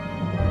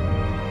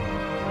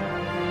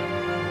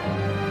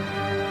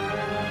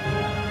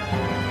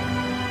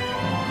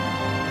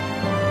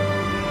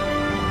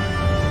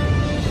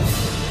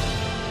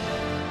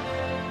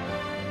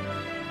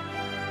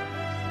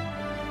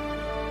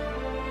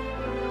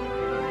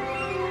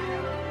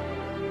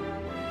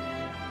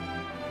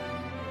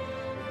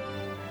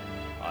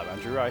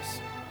Andrew Rice.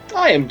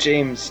 I am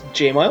James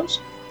J. Miles.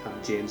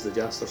 I'm James the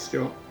Jester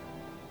Stewart.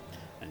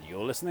 And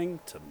you're listening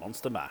to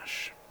Monster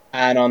Mash.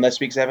 And on this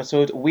week's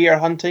episode, we are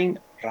hunting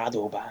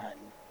Radoban.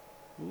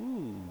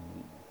 Ooh.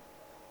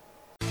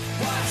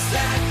 What's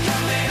that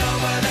coming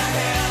over the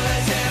hill?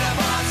 Is it a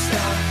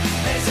monster?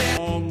 Is it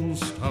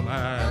Monster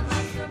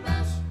Mash.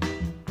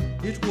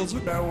 It was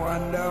a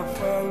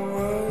wonderful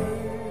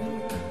world?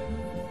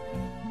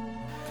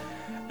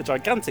 A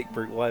gigantic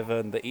brute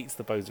wyvern that eats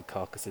the bones of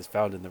carcasses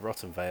found in the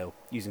Rotten Vale,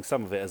 using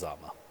some of it as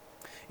armour.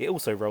 It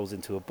also rolls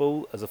into a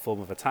bull as a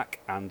form of attack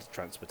and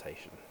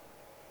transportation.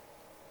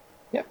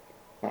 Yep,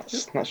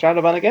 that's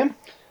Radoban again.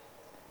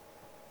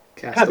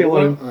 Cast Can't be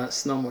over. long.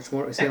 That's not much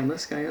more to say on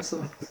this guy, is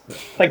there? I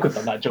think we've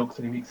done that joke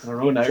 3 weeks in a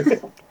row now.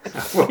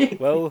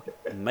 Well,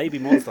 maybe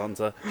Monster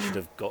Hunter should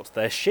have got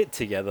their shit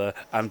together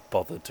and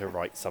bothered to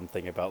write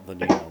something about the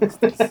new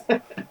monsters.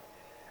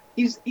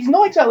 He's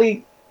not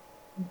exactly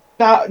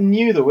that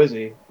new though, is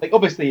he? Like,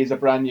 obviously he's a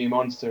brand new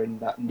monster in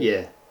that,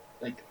 Yeah.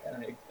 like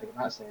in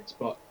that sense,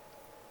 but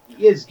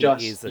he is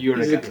just He is a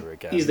Uragan.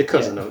 Uragan. He's the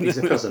cousin of he's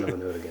a cousin of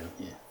an Uragan.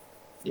 Yeah.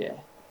 Yeah.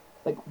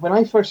 Like, when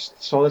I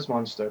first saw this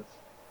monster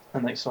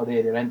and like saw the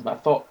area around him, I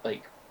thought,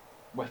 like,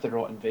 with the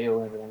Rotten Veil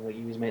and everything, like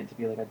he was meant to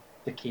be like a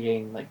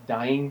decaying, like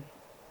dying,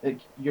 like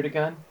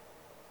Uragan.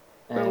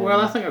 Well,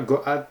 I think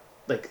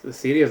like the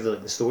theory of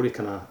the story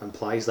kind of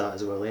implies that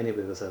as well.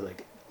 Anyway, with it,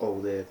 like all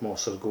the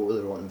monsters go to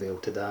the Rotten Vale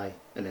to die,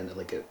 and then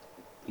it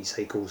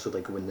recycles. So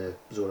like when the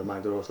Zora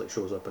Magdaros like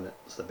shows up, and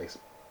it's a big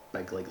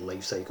like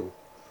life cycle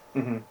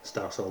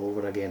starts all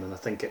over again. And I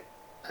think it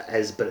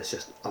is, but it's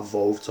just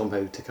evolved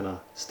somehow to kind of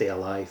stay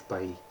alive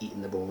by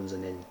eating the bones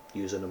and then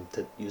using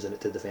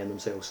it to defend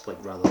themselves, like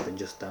rather than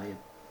just dying.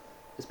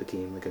 It's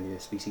became like a new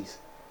species.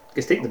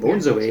 Because take the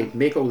bones away,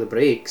 make all the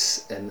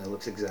breaks, and it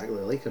looks exactly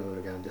like an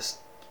Uragan, just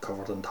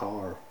covered in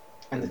tar.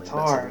 And the like,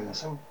 tar, bits of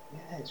so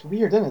yeah, it's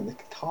weird, isn't it?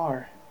 The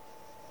tar.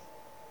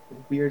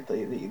 It's weird that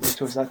they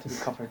chose that to be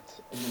covered.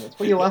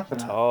 What are you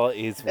laughing at? Tar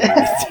is weird.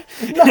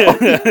 No,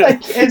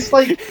 it's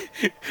like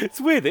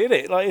It's weird, isn't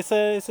it? Like it's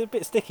a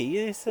bit sticky.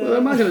 It's, Well, I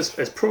imagine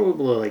it's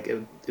probably like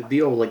it'd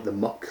be all like the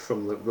muck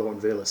from the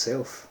Rotten Vale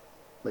itself,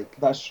 like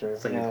that's true.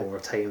 thing Yeah. over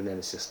time, and then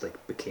it's just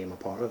like became a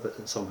part of it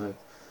and somehow.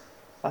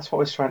 That's what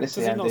I was trying to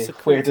say, Does it not Andy.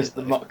 secrete Where it, does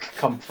the though? muck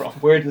come from?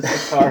 Where does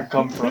the tar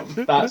come from?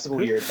 That's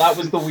weird. That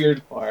was the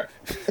weird part.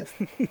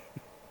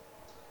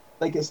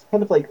 Like, it's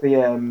kind of like the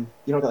you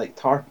know, the, like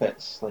tar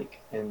pits, like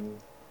in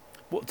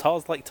What,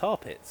 tar's like tar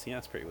pits? Yeah,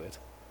 that's pretty weird.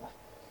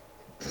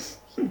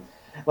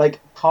 like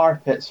tar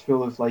pits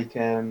full of like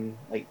dead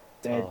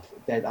Tar.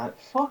 dead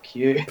fuck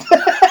you.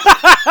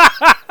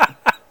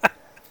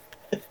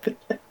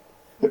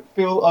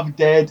 Full of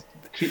dead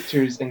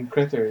creatures and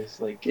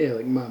critters, like Yeah,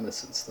 like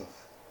mammoths and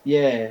stuff.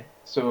 yeah.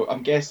 So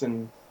I'm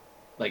guessing,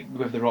 like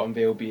with the Rotten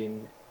Vale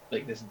being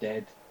like this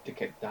dead,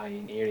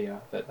 dying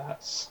area,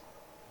 that's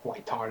why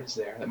tar is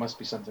there. It must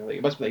be something like,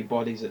 it must be like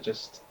bodies that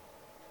just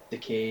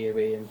decay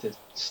away into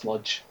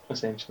sludge,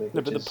 essentially.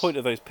 No, but which the point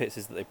of those pits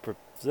is that they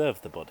preserve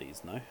the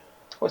bodies. No,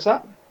 what's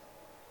that?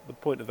 the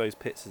point of those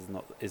pits isn't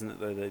it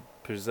that they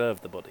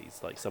preserve the bodies?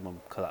 Like someone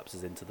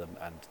collapses into them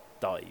and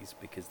dies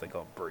because they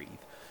can't breathe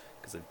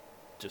because they've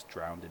just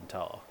drowned in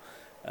tar,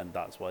 and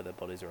that's why their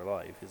bodies are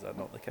alive. Is that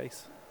not the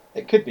case?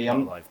 It could be.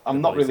 I'm alive. I'm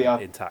Their not bodies really are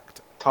a intact.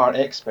 tar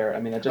expert.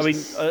 I mean, I mean,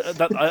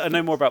 I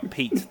know more about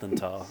peat than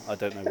tar. I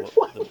don't know what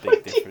Why the would big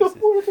you difference know is.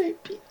 more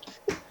about Pete?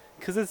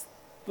 Because there's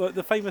like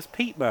the famous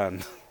peat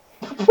man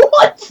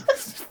What?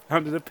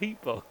 found in a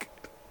peat bog.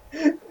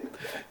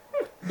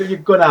 You're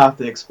gonna have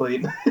to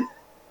explain.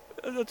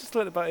 I just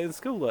learned about it in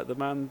school. Like the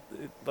man,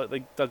 like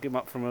they dug him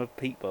up from a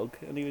peat bog,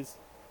 and he was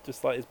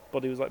just like his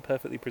body was like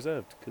perfectly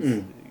preserved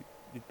because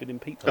he'd been in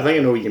peat. I think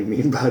I know what you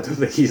mean, but I don't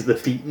think he's the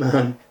Pete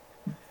man.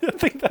 I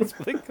think that's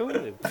what they call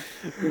him.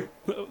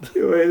 Oh,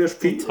 there's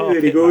Pete. Tar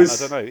There he pit man,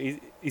 goes. I don't know.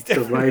 He's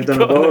Survived definitely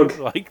in a got bog. name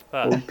like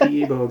that. Old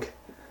Petey bog.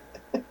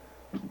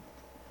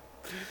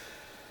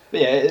 But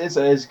yeah, it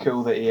is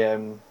cool that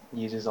he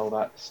uses all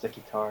that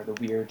sticky tar, the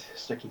weird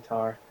sticky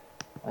tar,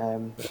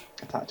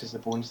 attaches the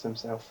bones to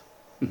himself.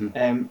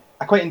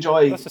 I quite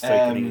enjoy That's just so he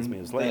can eat his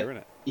meals later, that isn't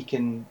it? he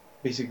can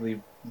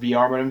basically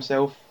re-armor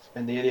himself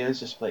in the areas,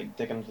 just like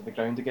digging into the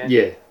ground again.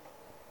 Yeah.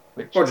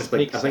 Which Or just like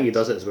makes I think he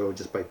sense. does it as well,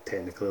 just by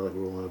technically like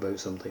rolling about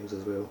sometimes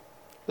as well.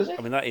 Does he?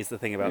 I mean, that is the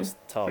thing about Yeah,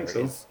 tar. I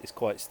think It's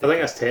quite I sticky.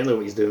 think that's technically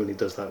what he's doing when he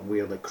does that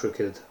weird like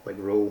crooked like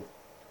roll. Do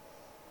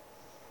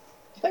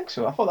you think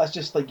so? I thought that's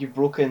just like you've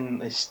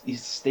broken his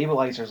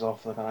stabilizers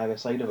off like on either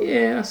side of him.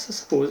 Yeah, I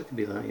suppose it could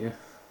be that. Yeah.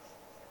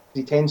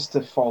 He tends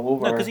to fall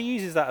over. No, because he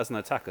uses that as an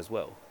attack as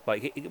well.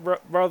 Like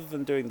rather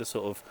than doing the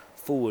sort of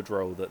forward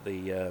roll that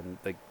the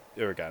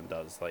Uragan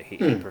does, like he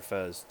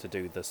prefers to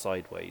do the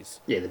sideways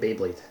Yeah, the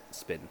Beyblade.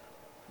 spin.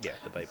 Yeah,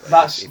 the Beyblade.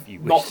 That's if you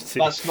not wish to.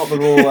 that's not the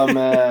role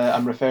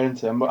I'm referring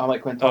to. I'm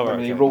like when talking Oh, right,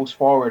 when he okay. rolls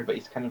forward, but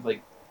he's kind of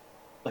like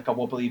a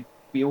wobbly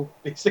wheel,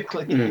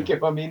 basically. You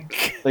get what I mean?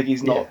 Like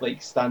he's not Yeah.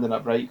 like standing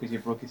upright because you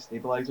broke his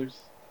stabilizers.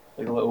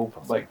 Like a little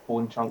like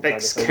bone chunk.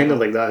 It's kind of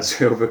like that as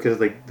well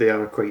because like they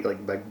are quite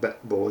like big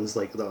bit bones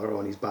like that are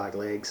on his back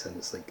legs, and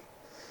it's like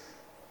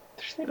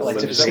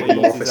Stabilizers. Is that Take what them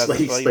he off. uses It's as like,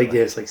 a it's flame like, then?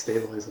 yeah, it's like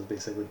stabilizers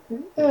basically.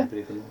 Yeah.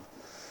 Break them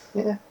off.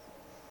 Yeah.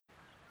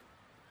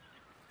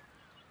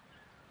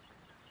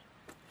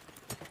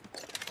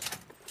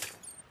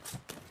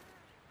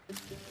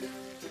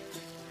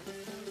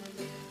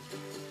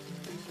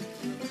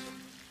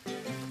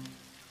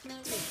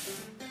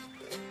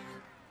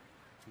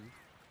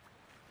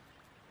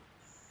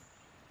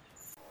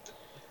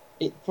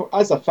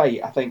 As a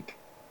fight, I think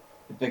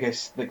the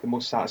biggest, like the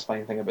most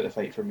satisfying thing about the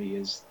fight for me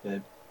is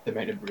the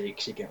amount of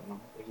breaks you get on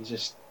him. Like he's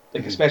just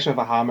like, Mhm. especially with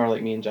a hammer,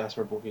 like me and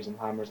Jasper both using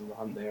hammers in the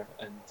hunt there,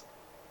 and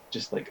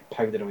just like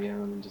pounding away on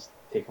him and just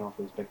taking off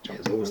those big Yeah, chunks.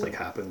 it's always of like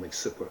bone. happen like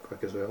super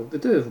quick as well. They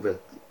do,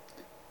 but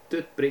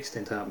breaks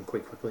tend to happen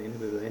quite quickly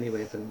anyway with any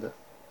weapon, but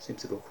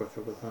seems to go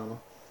quicker with hammer.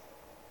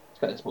 It's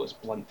got its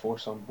blunt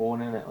force on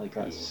bone in it. Like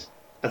that's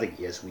I think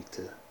he is weak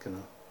to kind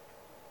of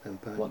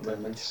impact Blunt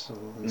damage weapons.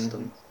 and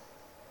stun.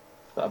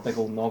 got a big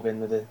old noggin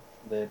with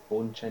the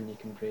bone chin you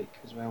can break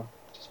as well,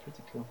 which is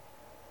pretty cool.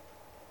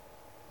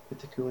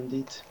 Pretty cool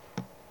indeed.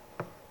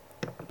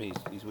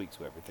 He's weak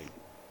to everything.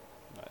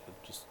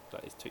 Just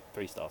that is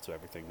 3-star to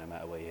everything, no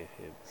matter where you hit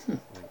him.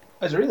 I think.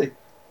 Is it really?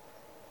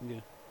 Yeah.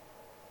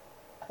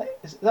 I think,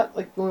 is that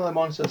like the only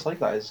monster that's like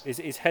that? Is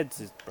His head's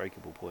his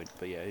breakable point,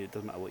 but yeah, it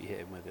doesn't matter what you hit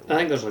him with. It I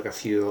think there's like a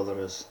few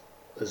others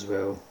as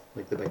well,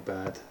 like the big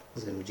bad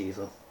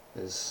Zenjiva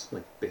is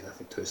like I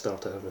think 2-star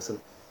to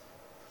everything.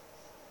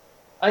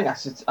 I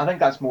think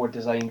that's more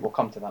design. We'll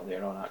come to that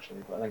later on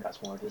actually, but I think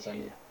that's more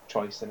design Yeah.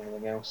 choice than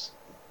anything else.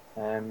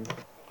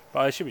 But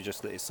I should be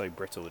just that it's so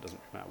brittle. It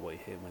doesn't matter what you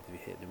hit him with. If you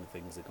hit him with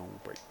things, they're going to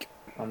break.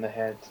 On the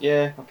head,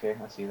 yeah, okay,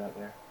 I see that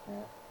there.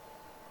 Yeah,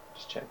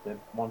 just check the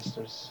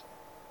monster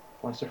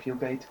field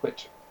guide,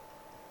 which,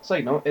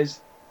 side note, is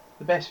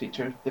the best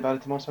feature they've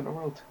added to Monster Hunter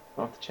World.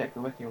 I don't have to check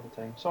the wiki all the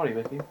time. Sorry,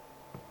 wiki. I mean,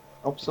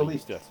 you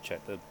Obsolete. still have to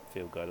check the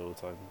field guide all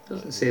the time.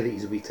 Doesn't say that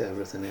he's weak to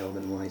everything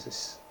element wise.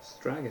 It's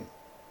dragon.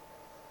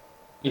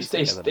 He's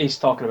Element.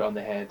 talking about on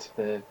the head.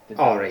 The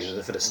Oh right,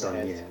 damage for the on stun.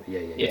 head. Yeah.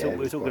 Yeah,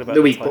 we're talking Well, about the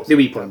the weak types the of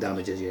weak point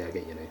damage. damages. Yeah, I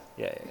get you now.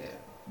 Yeah.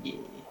 Yeah.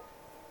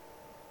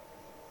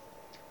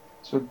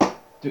 So,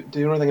 do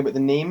you know anything about the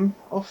name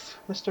of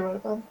Mr.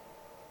 Radaban?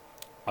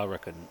 I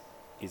reckon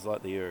he's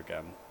like the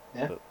Uragan,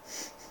 Yeah. but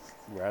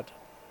rad.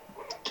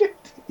 Good.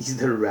 He's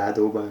the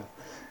Rado man.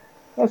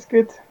 That's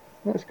good.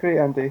 That's great,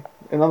 Andy.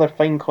 Another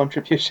fine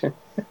contribution.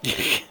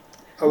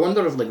 I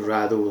wonder if like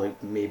Rado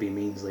like maybe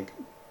means like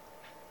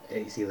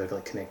it's either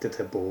like connected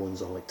to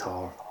bones or like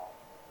tar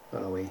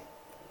in a way.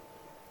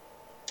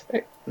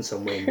 It In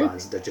some way in could.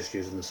 bands they're just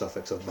using the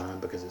suffix of ban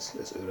because it's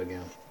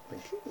Uragan.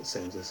 Like it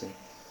sounds the same.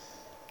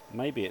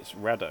 Maybe it's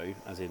Rado,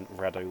 as in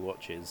Rado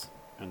watches,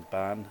 and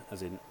Ban,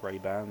 as in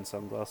Ray-Ban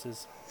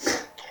sunglasses.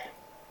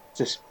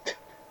 Just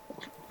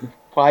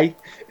why?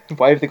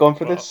 Why have they gone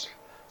for Well, this?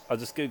 I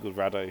just googled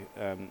Rado,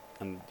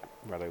 and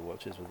Rado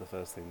watches was the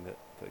first thing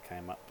that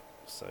came up.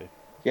 So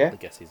Yeah. I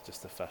guess he's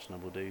just a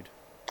fashionable dude.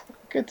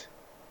 Good.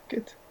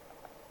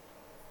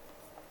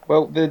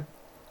 Well, the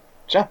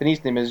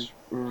Japanese name is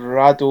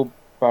Rado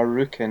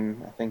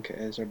Barukin, I think it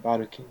is, or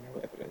Barukin, or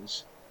whatever it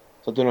is.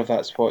 So I don't know if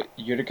that's what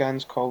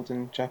Uragan's called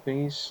in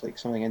Japanese, like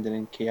something ending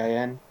in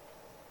KIN.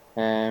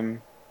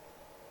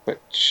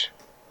 Which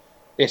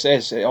yes, it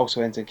is. It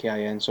also ends in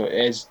KIN, so it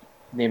is.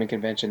 Naming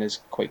convention is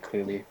quite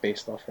clearly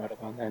based off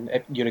Radaban and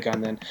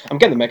Uragan. Then I'm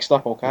getting them mixed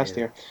up all cast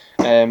Yeah.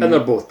 here. And they're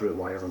both brute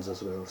wyverns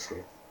as well, so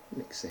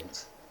makes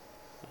sense.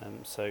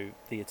 So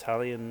the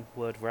Italian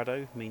word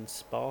Rado means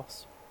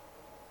sparse.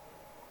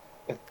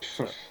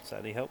 Does that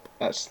any help?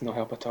 That's no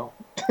help at all.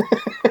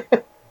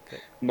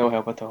 No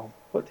help at all.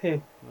 But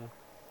hey,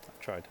 I've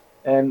tried.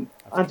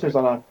 answers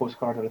on a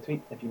postcard or a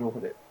tweet if you know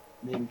what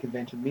naming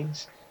convention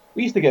means.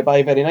 We used to get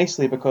by very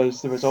nicely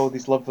because there was all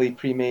these lovely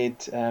pre-made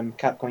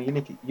Capcom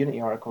Unity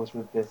articles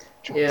with the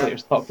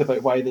translators talked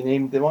about why they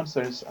named the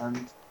monsters,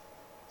 and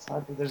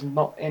sadly there's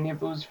not any of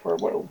those for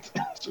World.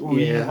 So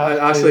we Yeah, have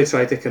I actually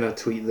tried to kind of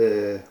tweet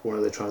one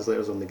of the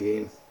translators on the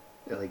game,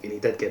 like, and he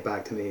did get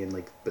back to me, and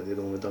like, but they'd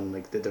only done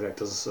like the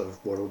directors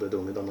of World had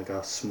only done like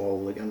a small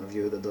like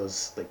interview that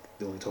does like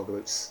they only talk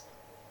about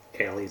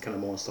early kind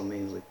of monster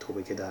names like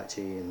Tobi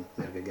Kadachi and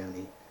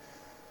Nergigani.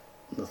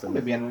 Nothing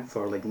Maybe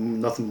for like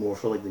nothing more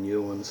for like the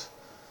new ones.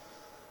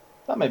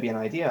 that might be an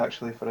idea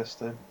actually for us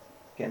to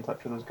get in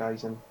touch with those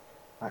guys and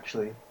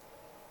actually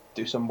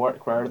do some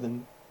work rather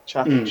than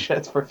chatting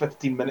shit for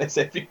 15 minutes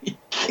every week.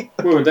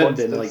 Well, we did,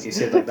 Monsters. and like you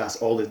said, like that's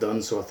all they've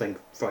done. So I think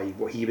for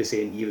what he was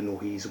saying, even though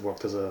he's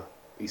worked as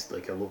he's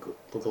like a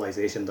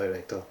localization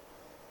director,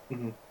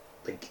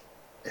 like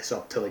it's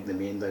up to like the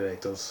main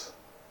directors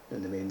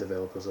and the main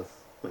developers of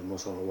like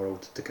Monster Hunter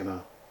World to kind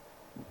of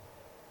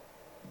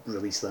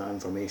release that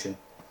information.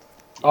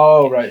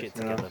 Oh, Get right. Shit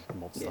fair enough. together,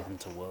 Monster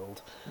Hunter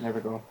World. There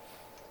we go.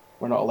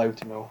 We're not allowed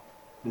to know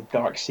the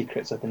dark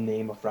secrets of the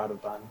name of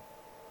Radoban.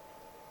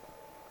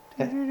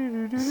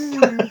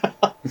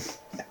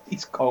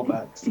 These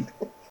callbacks.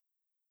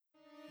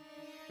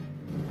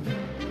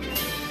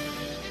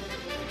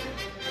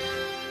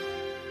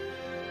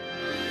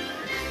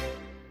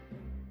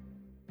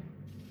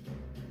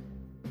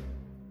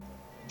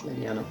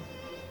 Leviana.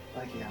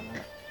 Legiana.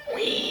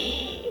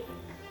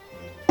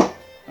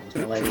 That was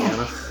my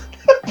Leviana.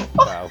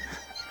 Wow.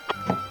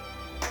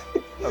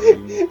 I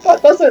mean,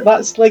 That does it.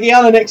 That's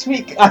Legiana next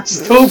week.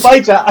 As told by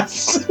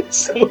Jazz.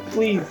 So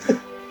please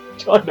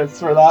join us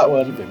for that you've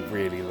one. been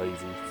really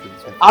lazy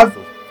since we I've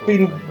first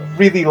Been thought about it.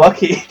 really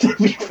lucky, to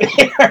be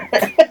fair.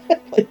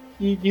 Like,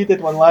 you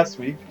did one last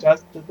week.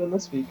 Jazz did one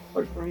this week.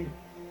 Worked for me.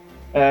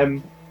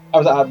 I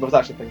was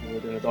actually thinking we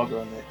were doing a dog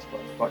run next,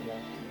 but yeah,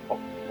 pop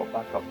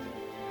back up to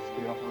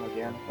screw up on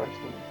again first.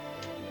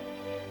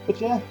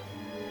 But yeah.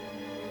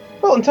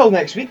 Well, until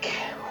next week,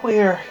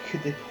 where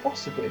could they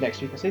possibly,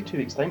 next week I say 2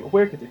 weeks time,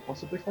 where could they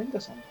possibly find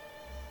us on?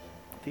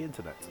 The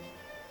internet.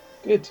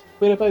 Good.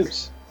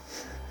 Whereabouts?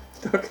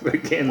 Talk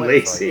about getting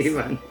Websites. lazy,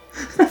 man.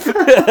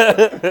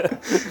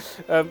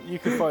 You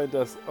can find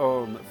us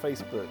on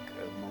Facebook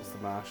at Monster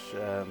Mash,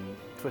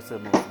 Twitter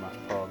Monster Mash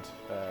Pod,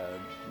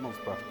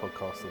 Monster Mash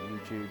Podcast on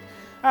YouTube,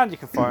 and you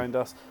can find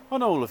us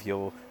on all of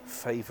your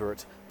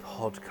favourite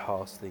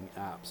podcasting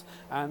apps.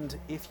 And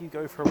if you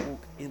go for a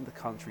walk in the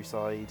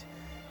countryside,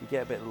 you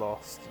get a bit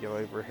lost, you go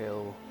over a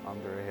hill,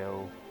 under a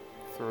hill,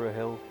 through a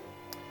hill,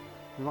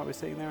 you might be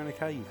sitting there in a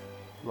cave,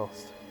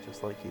 lost,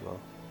 just like you are.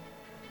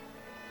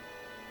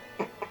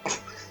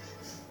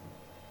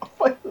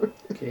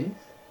 Okay.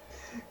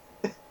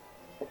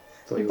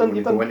 Thought you were going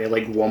to go into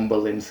like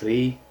Womble and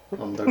 3,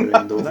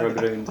 underground,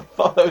 overground. I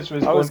thought that was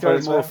I was going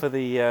as more well. for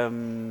the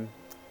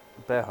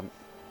bear hunt.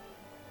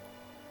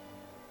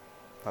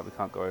 Like we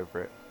can't go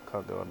over it,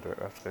 can't go under it,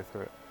 we have to go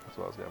through it. That's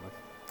what I was going with.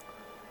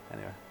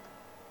 Anyway.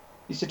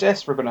 You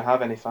suggest we're going to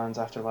have any fans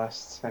after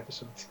last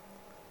episode?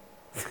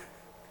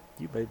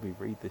 You made me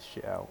read this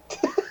shit out.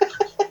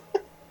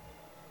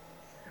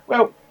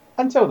 Well,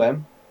 until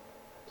then,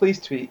 please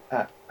tweet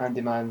at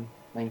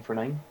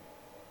AndyMan949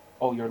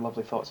 all your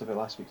lovely thoughts about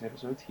last week's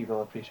episode. He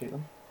will appreciate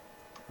them.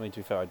 I mean, to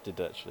be fair, I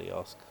did actually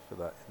ask for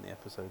that in the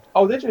episode.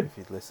 Oh, did you? If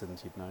you'd listened,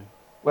 you'd know.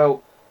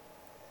 Well,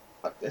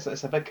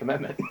 it's a big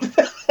commitment.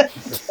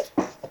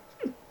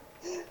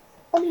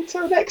 And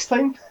until next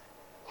time,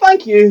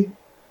 thank you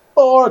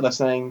for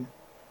listening.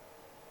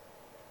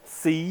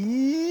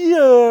 See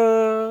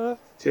ya!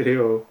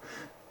 Cheerio.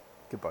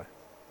 Goodbye.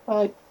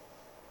 Bye.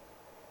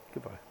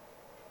 Goodbye.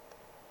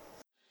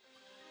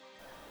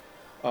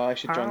 I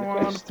should join the I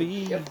wanna quest. be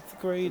Yep. the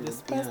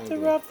greatest Good master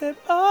idea. of them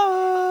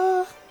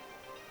all.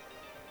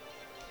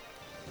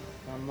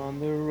 I'm on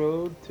the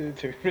road to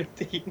the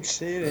Redeemed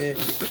City.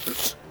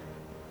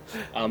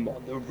 I'm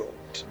on the road.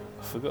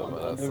 I forgot On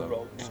about the that song.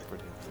 road. That's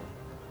brilliant.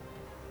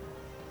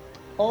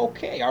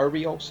 Okay, are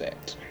we all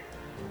set?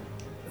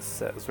 As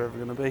set as we're ever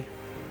going to be.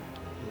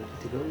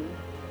 To go.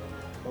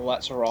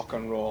 Let's rock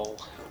and roll.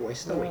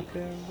 Quest away. Rock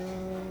and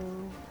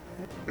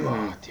roll.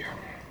 Oh dear.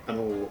 I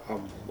know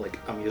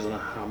I'm using a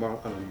hammer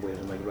and I'm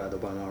wearing like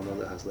Radoban armor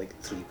that has like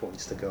 3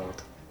 points to guard.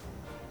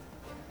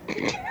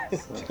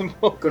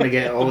 So, gonna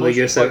get all the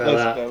use out of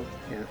that.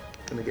 Yeah,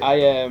 gonna get.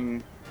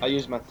 I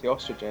used my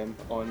Theostra gem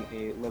on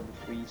a level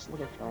 3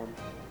 Slugger Charm.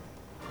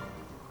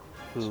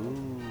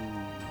 Ooh.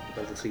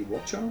 Level 3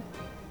 what charm?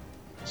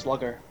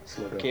 Slugger.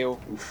 Slugger. KO.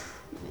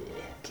 Oof.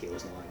 Yeah,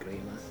 KO's not that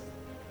great, man.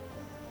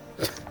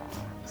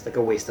 It's like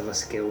a waste of a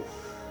skill.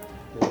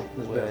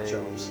 There's better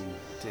charms.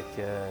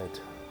 Dickhead.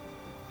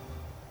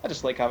 I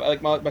just like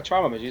having my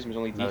charm I'm using was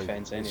only No,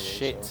 defense anyway.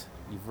 shit. So.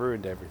 You've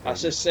ruined everything.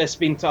 That's just it's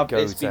been tough. Go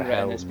It's to been written.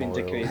 hell, It's been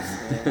Moyle. decreed.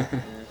 Yeah.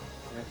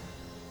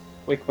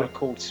 Wake up in a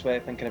cold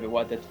sweat thinking about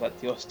what I did to that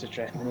Theostra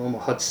gem. I know my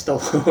HUD's still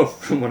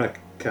off from when I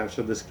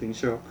captured the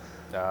screenshot.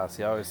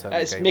 See, I always turn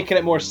It's the game making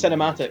off it more when-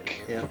 cinematic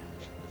Yeah.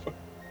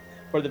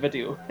 for the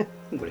video.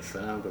 I'm going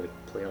to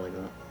play it like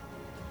that.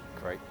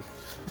 Great.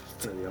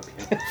 Maybe up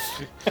here.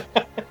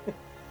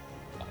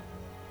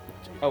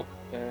 Oh,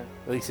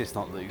 At least it's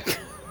not Luke.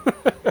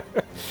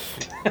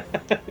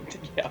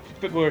 yeah, a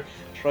bit more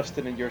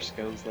trusting in your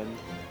skills then.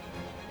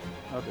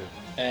 I'll do.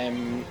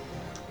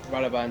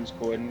 Raraban's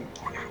going.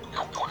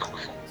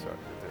 Sorry.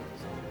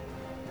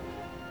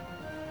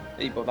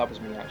 Hey, but that was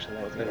me actually.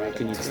 That was me.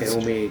 Can you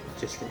tell me,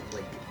 just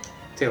like,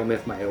 tell me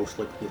if my elf's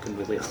like looking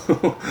really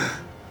low?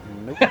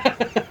 Nope.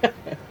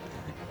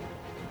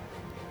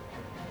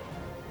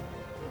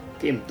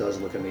 Game does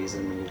look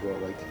amazing when you've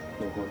got like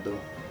no HUD though.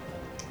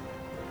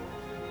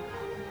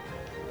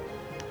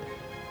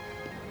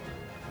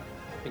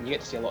 And you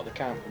get to see a lot of the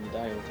camp when you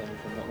die all the time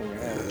from not knowing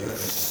your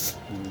health.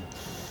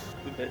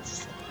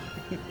 It's...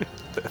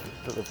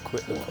 But they've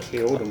quit the work.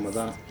 KO'd him with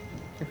that.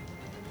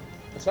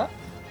 What's that?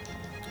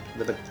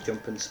 The big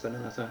jumping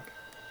spinning attack.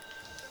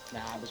 Nah,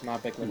 it was my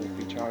big level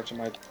 3 charge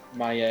and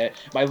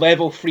my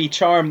level 3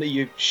 charm that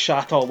you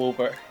shat all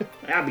over.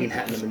 I've been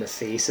hitting him in the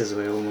face as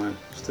well, man.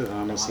 Just two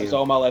hammers It here. was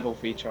all my level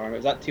 3 charm. It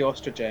was that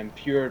Theostra gem,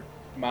 pure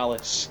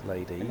malice.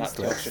 Ladies, And that's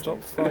the let's extra stop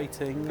gem.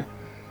 fighting.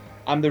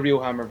 I'm the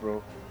real hammer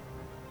bro.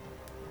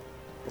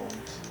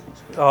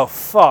 Oh,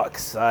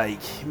 fuck's sake.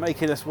 You're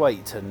making us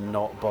wait to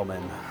not bomb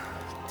him.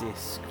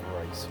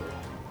 Disgraceful.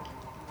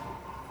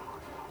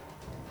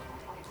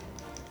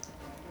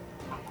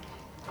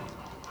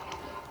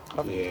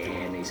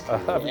 Yeah, nice I kill.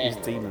 haven't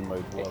used demon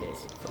mode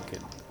once.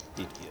 Fucking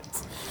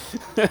Idiots.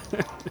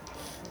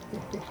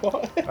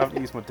 What? I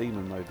haven't used my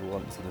demon mode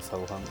once in this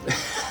whole hunt.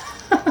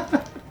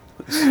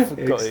 I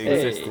forgot it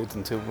Hey. existed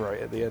until right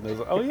at the end. I was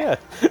like, oh yeah.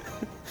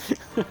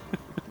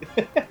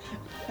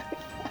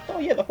 Oh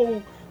yeah, the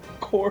whole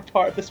core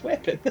part of this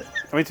weapon.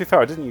 I mean, to be fair,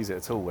 I didn't use it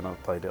at all when I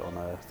played it on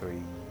a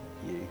 3U.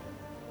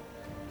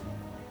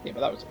 Yeah, but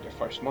that was like your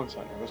first Monster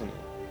Hunter, wasn't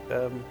it?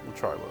 Well,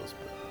 try was,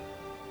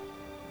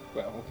 but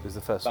Well, it was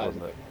the first that one is a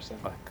that bit more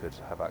simple. I could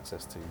have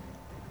access to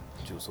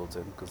dual swords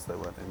in because they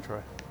weren't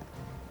intro.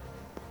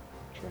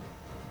 True.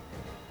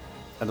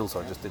 And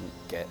also, I just didn't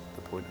get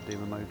the point of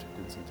demon mode. It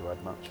didn't seem to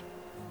add much.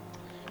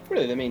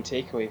 Really, the main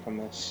takeaway from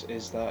this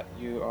is that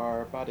you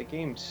are bad at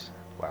games.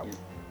 Wow. Yeah.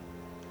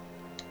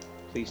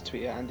 Please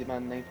tweet at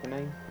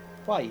AndyMan949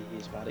 why he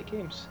is bad at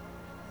games.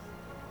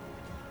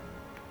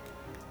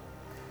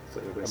 So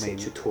we're going I to mean-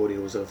 see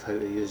tutorials of how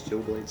to use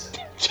dual blades.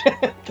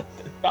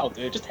 That'll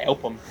do. Just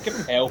help him. Give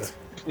him help,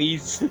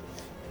 please.